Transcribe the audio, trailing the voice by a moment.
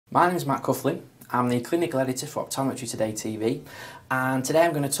My name is Matt Cufflin. I'm the clinical editor for Optometry Today TV, and today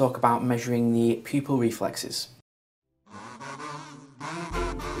I'm going to talk about measuring the pupil reflexes.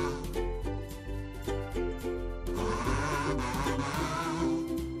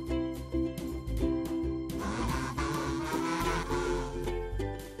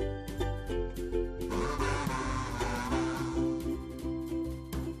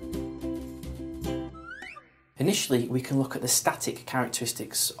 Initially, we can look at the static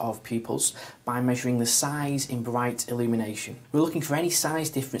characteristics of pupils by measuring the size in bright illumination. We're looking for any size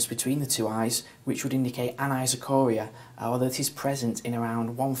difference between the two eyes, which would indicate anisocoria, although it is present in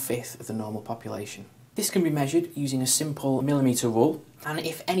around 1/5 of the normal population. This can be measured using a simple millimetre rule, and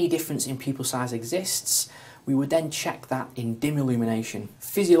if any difference in pupil size exists, we would then check that in dim illumination.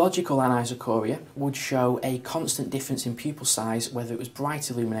 Physiological anisocoria would show a constant difference in pupil size whether it was bright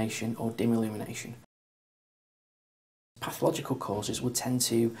illumination or dim illumination. Pathological causes would tend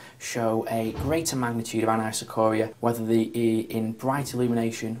to show a greater magnitude of anisocoria whether they are in bright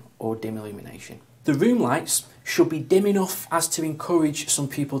illumination or dim illumination. The room lights should be dim enough as to encourage some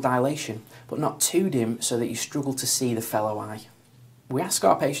pupil dilation, but not too dim so that you struggle to see the fellow eye. We ask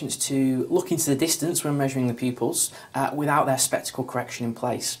our patients to look into the distance when measuring the pupils without their spectacle correction in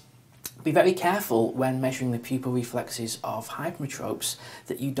place. Be very careful when measuring the pupil reflexes of hypermetropes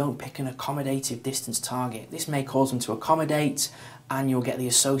that you don't pick an accommodative distance target. This may cause them to accommodate and you'll get the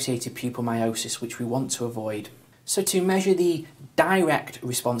associated pupil miosis, which we want to avoid. So to measure the direct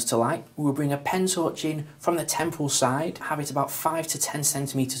response to light, we will bring a pen torch in from the temporal side, have it about 5 to 10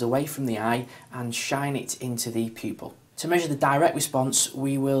 centimetres away from the eye and shine it into the pupil. To measure the direct response,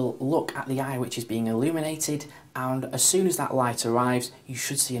 we will look at the eye which is being illuminated, and as soon as that light arrives, you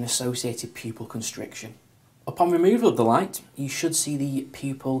should see an associated pupil constriction. Upon removal of the light, you should see the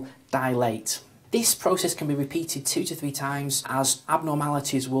pupil dilate. This process can be repeated 2 to 3 times, as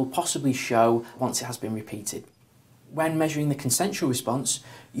abnormalities will possibly show once it has been repeated. When measuring the consensual response,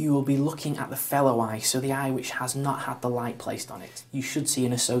 you will be looking at the fellow eye, so the eye which has not had the light placed on it. You should see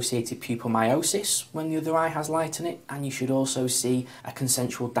an associated pupil miosis when the other eye has light on it, and you should also see a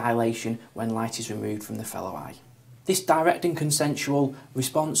consensual dilation when light is removed from the fellow eye. This direct and consensual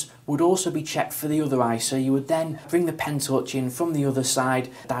response would also be checked for the other eye, so you would then bring the pen torch in from the other side,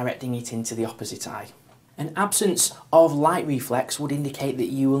 directing it into the opposite eye. An absence of light reflex would indicate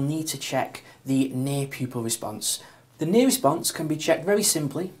that you will need to check the near pupil response. The near response can be checked very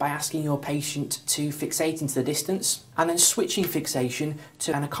simply by asking your patient to fixate into the distance and then switching fixation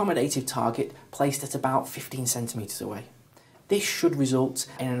to an accommodative target placed at about 15 centimetres away. This should result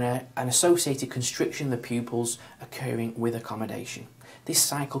in an associated constriction of the pupils occurring with accommodation. This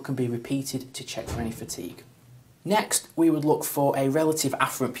cycle can be repeated to check for any fatigue. Next, we would look for a relative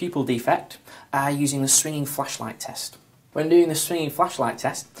afferent pupil defect using the swinging flashlight test. When doing the swinging flashlight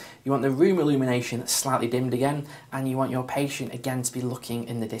test, you want the room illumination that's slightly dimmed again, and you want your patient again to be looking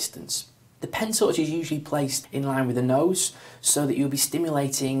in the distance. The pen torch is usually placed in line with the nose so that you'll be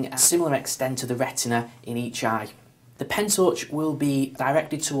stimulating a similar extent to the retina in each eye. The pen torch will be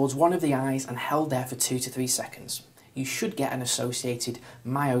directed towards one of the eyes and held there for 2 to 3 seconds. You should get an associated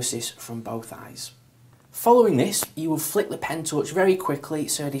miosis from both eyes. Following this, you will flick the pen torch very quickly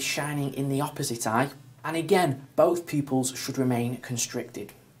so it is shining in the opposite eye. And again, both pupils should remain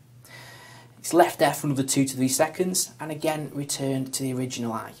constricted. It's left there for another 2 to 3 seconds and again returned to the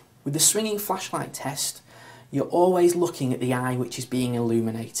original eye. With the swinging flashlight test, you're always looking at the eye which is being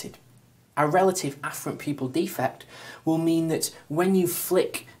illuminated. A relative afferent pupil defect will mean that when you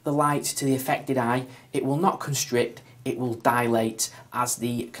flick the light to the affected eye, it will not constrict, it will dilate as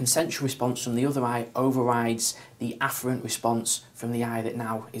the consensual response from the other eye overrides the afferent response from the eye that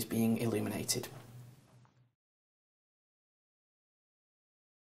now is being illuminated.